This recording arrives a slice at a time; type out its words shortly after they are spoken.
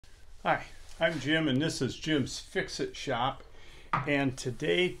Hi, I'm Jim and this is Jim's Fix-It Shop, and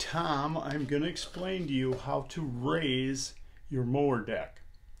today, Tom, I'm going to explain to you how to raise your mower deck.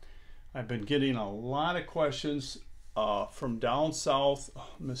 I've been getting a lot of questions from down south.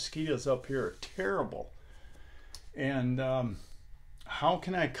 Mosquitoes up here are terrible. And how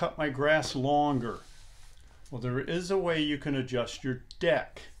can I cut my grass longer? Well, there is a way you can adjust your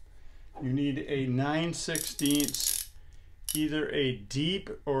deck. You need a 9/16 either a deep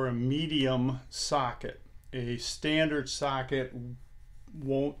or a medium socket. A standard socket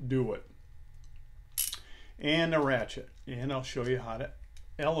won't do it. And a ratchet. And I'll show you how to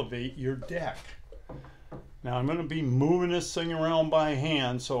elevate your deck. Now I'm going to be moving this thing around by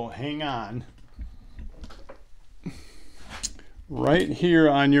hand, so hang on. Right here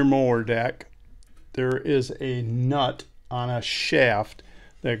on your mower deck, there is a nut on a shaft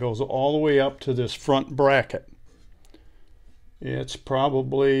that goes all the way up to this front bracket. It's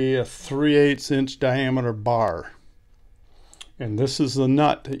probably a 3/8 inch diameter bar. And this is the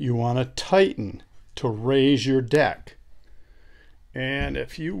nut that you want to tighten to raise your deck. And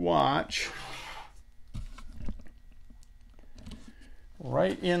if you watch,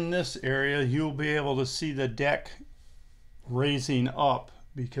 right in this area, you'll be able to see the deck raising up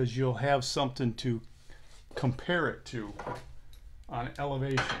because you'll have something to compare it to on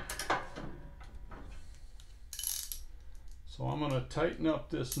elevation. So I'm going to tighten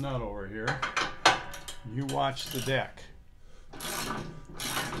up this nut over here. You watch the deck.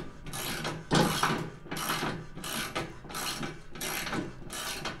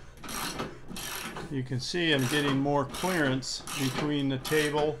 You can see I'm getting more clearance between the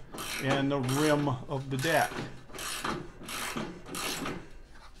table and the rim of the deck.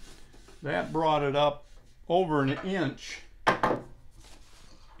 That brought it up over an inch.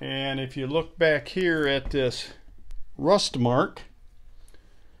 And if you look back here at this rust mark,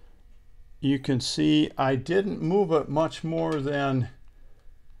 you can see I didn't move it much more than,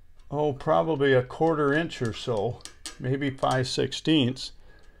 probably a 1/4 inch or so, maybe 5/16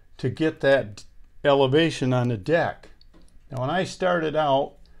 to get that elevation on the deck. Now when I started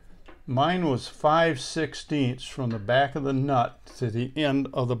out, mine was 5/16 from the back of the nut to the end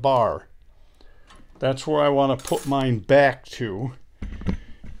of the bar. That's where I want to put mine back to,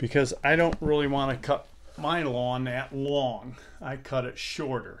 because I don't really want to cut my lawn that long. I cut it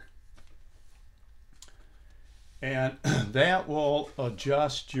shorter. And that will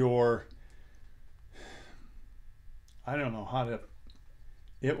adjust your, I don't know how to,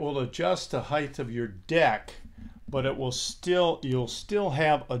 it will adjust the height of your deck, but it will still, you'll still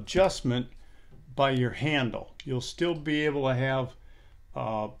have adjustment by your handle. You'll still be able to have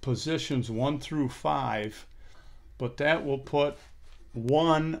positions 1 through 5, but that will put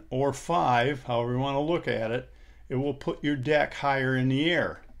 1 or 5, however you want to look at it, it will put your deck higher in the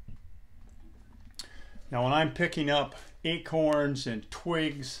air. Now when I'm picking up acorns and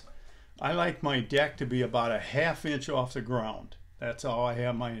twigs, I like my deck to be about a 1/2 inch off the ground. That's how I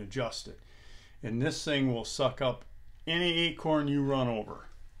have mine adjusted. And this thing will suck up any acorn you run over.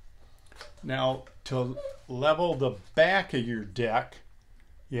 Now to level the back of your deck,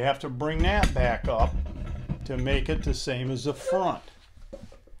 you have to bring that back up to make it the same as the front.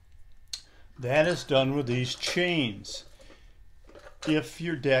 That is done with these chains. If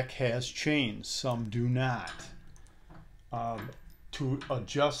your deck has chains, some do not. To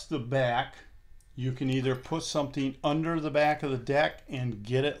adjust the back, you can either put something under the back of the deck and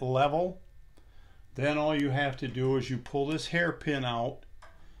get it level. Then all you have to do is you pull this hairpin out.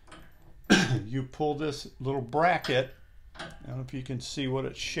 You pull this little bracket, I don't know if you can see what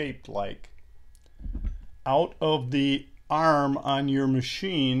it's shaped like, out of the arm on your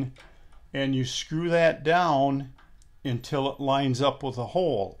machine, and you screw that down until it lines up with a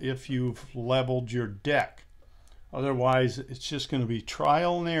hole if you've leveled your deck. Otherwise, it's just going to be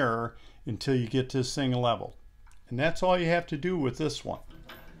trial and error until you get this thing level. And that's all you have to do with this one.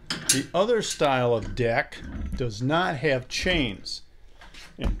 The other style of deck does not have chains.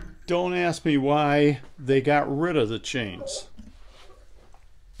 And don't ask me why they got rid of the chains.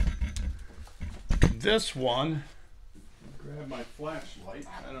 This one, grab my flashlight.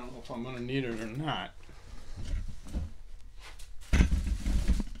 I don't know if I'm going to need it or not.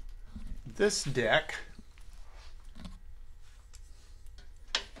 This deck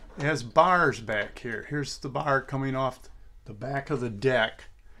has bars back here. Here's the bar coming off the back of the deck,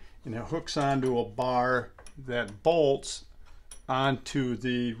 and it hooks onto a bar that bolts onto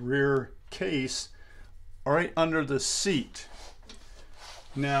the rear case right under the seat.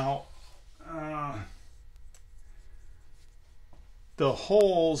 Now, the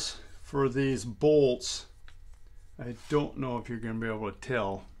holes for these bolts, I don't know if you're going to be able to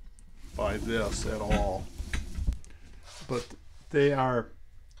tell. by this at all, but they are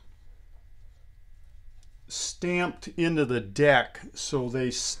stamped into the deck so they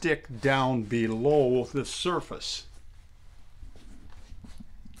stick down below the surface.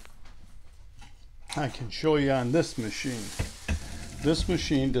 I can show you on this machine. This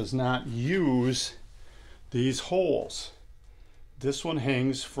machine does not use these holes. This one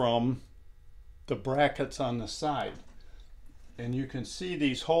hangs from the brackets on the side. And you can see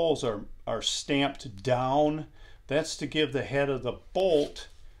these holes are stamped down. That's to give the head of the bolt,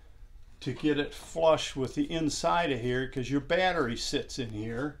 to get it flush with the inside of here, because your battery sits in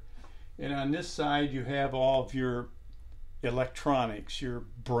here. And on this side you have all of your electronics, your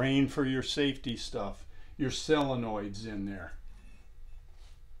brain for your safety stuff, your solenoids in there.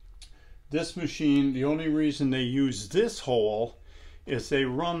 This machine, the only reason they use this hole is they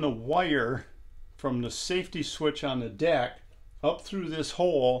run the wire from the safety switch on the deck up through this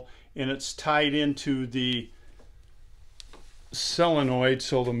hole, and it's tied into the solenoid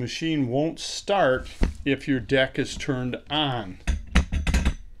so the machine won't start if your deck is turned on.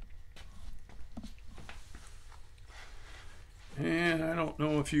 And I don't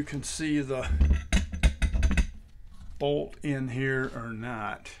know if you can see the bolt in here or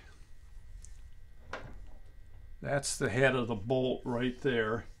not. That's the head of the bolt right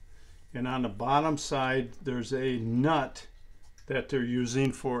there. And on the bottom side, there's a nut that they're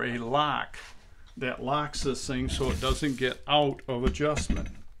using for a lock that locks this thing so it doesn't get out of adjustment.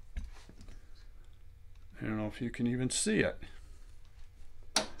 I don't know if you can even see it.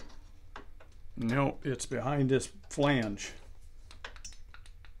 Nope, it's behind this flange.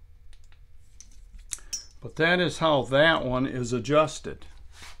 But that is how that one is adjusted.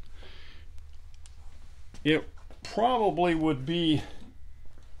 It probably would be,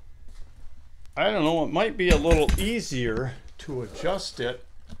 I don't know, it might be a little easier to adjust it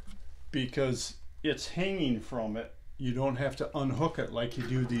because it's hanging from it. You don't have to unhook it like you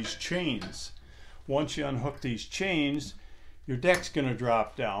do these chains. Once you unhook these chains, your deck's going to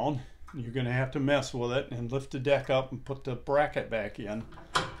drop down. You're going to have to mess with it and lift the deck up and put the bracket back in.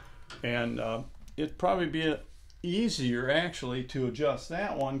 And it'd probably be easier actually to adjust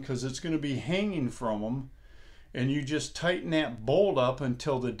that one because it's going to be hanging from them, and you just tighten that bolt up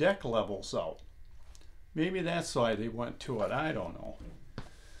until the deck levels out. Maybe that's why they went to it, I don't know.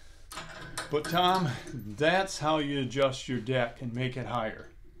 But Tom, that's how you adjust your deck and make it higher.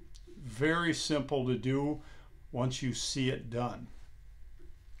 Very simple to do once you see it done.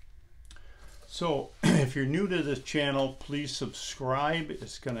 So if you're new to this channel, please subscribe.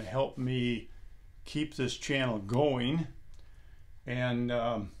 It's going to help me keep this channel going. And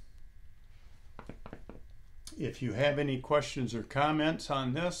if you have any questions or comments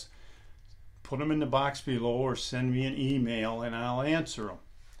on this, put them in the box below or send me an email and I'll answer them.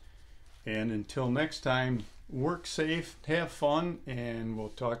 And until next time, work safe, have fun, and we'll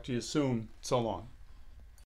talk to you soon. So long.